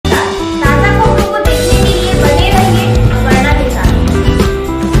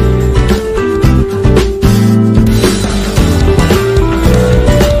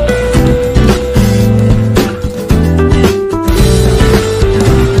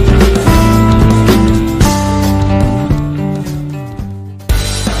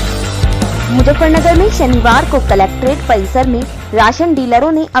फरनगर में शनिवार को कलेक्ट्रेट परिसर में राशन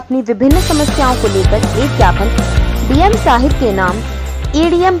डीलरों ने अपनी विभिन्न समस्याओं को लेकर एक ज्ञापन डीएम साहिब के नाम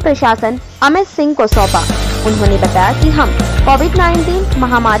एडीएम प्रशासन अमित सिंह को सौंपा। उन्होंने बताया कि हम कोविड-19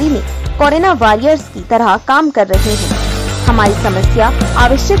 महामारी में कोरोना वॉरियर्स की तरह काम कर रहे हैं। हमारी समस्या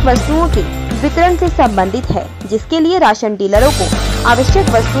आवश्यक वस्तुओं के वितरण से संबंधित है, जिसके लिए राशन डीलरों को आवश्यक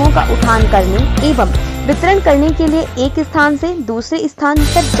वस्तुओं का उठान करने एवं वितरण करने के लिए एक स्थान से दूसरे स्थान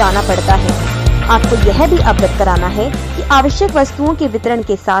तक जाना पड़ता है। आपको यह भी अवगत कराना है कि आवश्यक वस्तुओं के वितरण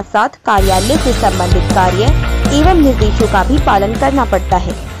के साथ साथ कार्यालय से संबंधित कार्य एवं निर्देशों का भी पालन करना पड़ता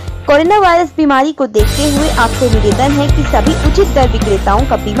है। कोरोना वायरस बीमारी को देखते हुए आपसे निवेदन है कि सभी उचित दर विक्रेताओं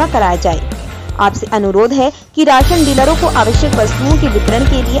का बीमा कराया जाए। आपसे अनुरोध है कि राशन डीलरों को आवश्यक वस्तुओं के वितरण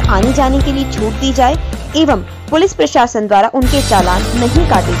के लिए आने जाने के लिए छूट दी जाए एवं पुलिस प्रशासन द्वारा उनके चालान नहीं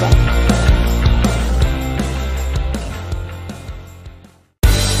काटे जाए।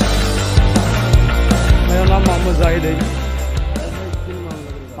 मेरा नाम मोहम्मद जाहिद है।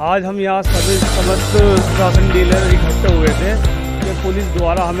 आज हम यहाँ सभी समस्त राशन डीलर इकट्ठे हुए थे कि पुलिस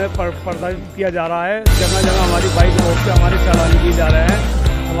द्वारा हमें प्रताड़ित किया जा रहा है। जगह जगह हमारी बाइक रोक के हमारे चालान किए जा रहे हैं।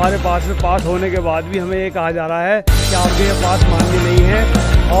 हमारे पास में पास होने के बाद भी हमें ये कहा जा रहा है कि आपके ये पास मान्य नहीं है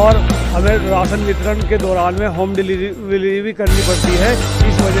और हमें राशन वितरण के दौरान में होम डिलीवरी भी करनी पड़ती है।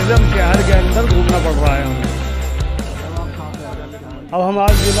 इस वजह से हम शहर के अंदर घूमना पड़ रहा है हमें। अब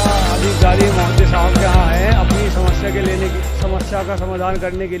हमारे जिला अधिकारी महोदय साहब के यहाँ हैं अपनी समस्या का समाधान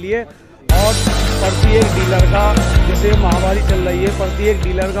करने के लिए, और प्रत्येक डीलर का, जैसे महामारी चल रही है, प्रत्येक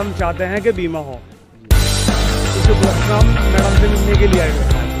डीलर का हम चाहते हैं कि बीमा हो। इस उपलक्ष्य में हम मैडम से मिलने के लिए आए हुए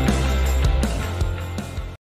हैं।